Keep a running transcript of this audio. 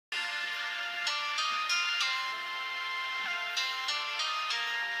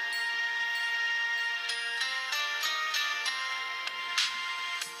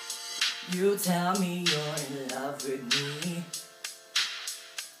You tell me you're in love with me,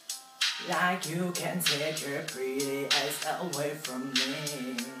 like you can take your pretty eyes away from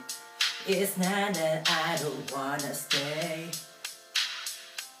me. It's not that I don't wanna stay,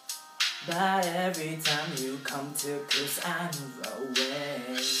 but every time you come too close I move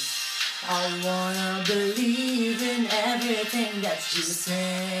away. I wanna believe in everything that you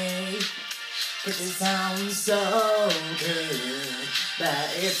say, 'cause it sounds so good.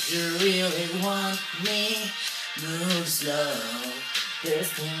 But if you really want me, move slow. There's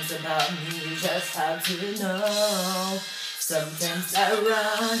things about me you just have to know. Sometimes I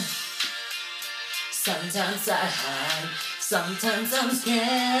run, sometimes I hide, sometimes I'm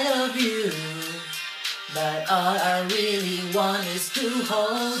scared of you. But all I really want is to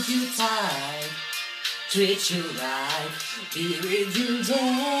hold you tight, treat you right, be with you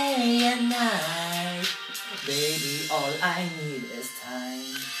day and night. Baby, all I need is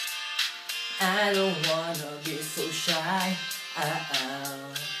time. I don't wanna be so shy.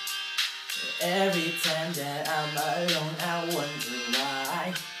 Every time that I'm alone, I wonder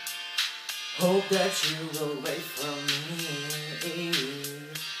why. Hope that you will wait for me.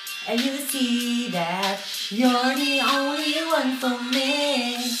 And you see that you're the only one for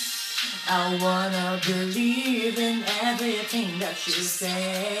me. I wanna believe in everything that you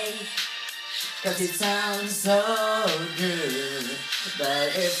say, 'cause it sounds so good.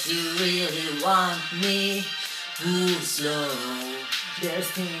 But if you really want me, move slow. There's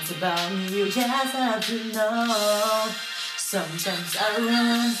things about me you just have to know. Sometimes I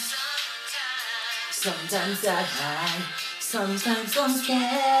run, sometimes I hide, sometimes I'm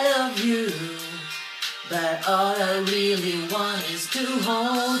scared of you. But all I really want is to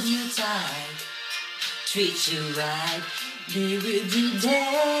hold you tight, treat you right, be with you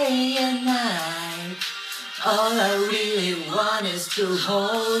day and night. All I really want is to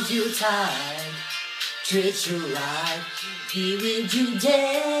hold you tight, treat you right, be with you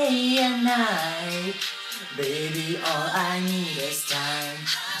day and night. Baby, all I need is time.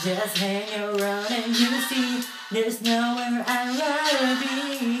 Just hang around and you see there's nowhere I'd rather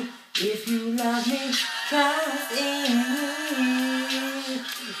be. If you love me, trust in me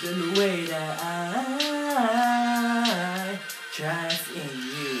the way that I trust in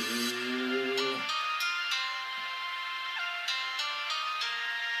you.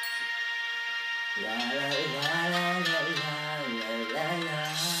 La la la la la la la la.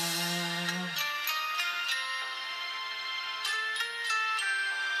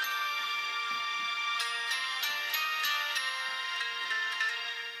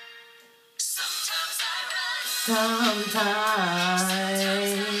 Sometimes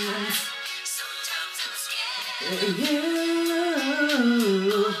you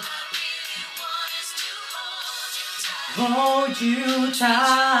hold you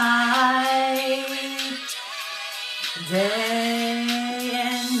tight day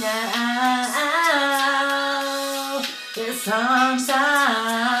and night. There's sometimes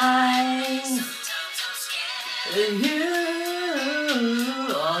you,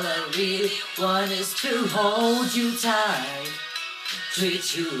 all I really want is to hold you tight,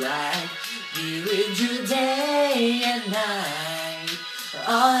 treat you right, be with you day and night.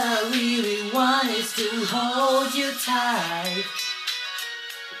 All I really want is to hold you tight,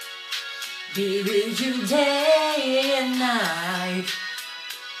 be with you day and night.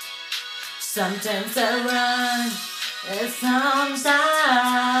 Sometimes I run, and sometimes,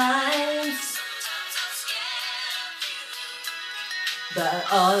 but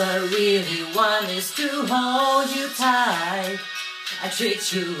all I really want is to hold you tight, I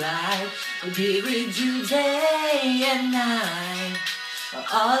treat you right, be with you day and night.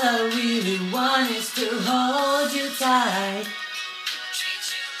 All I really want is to hold you tight,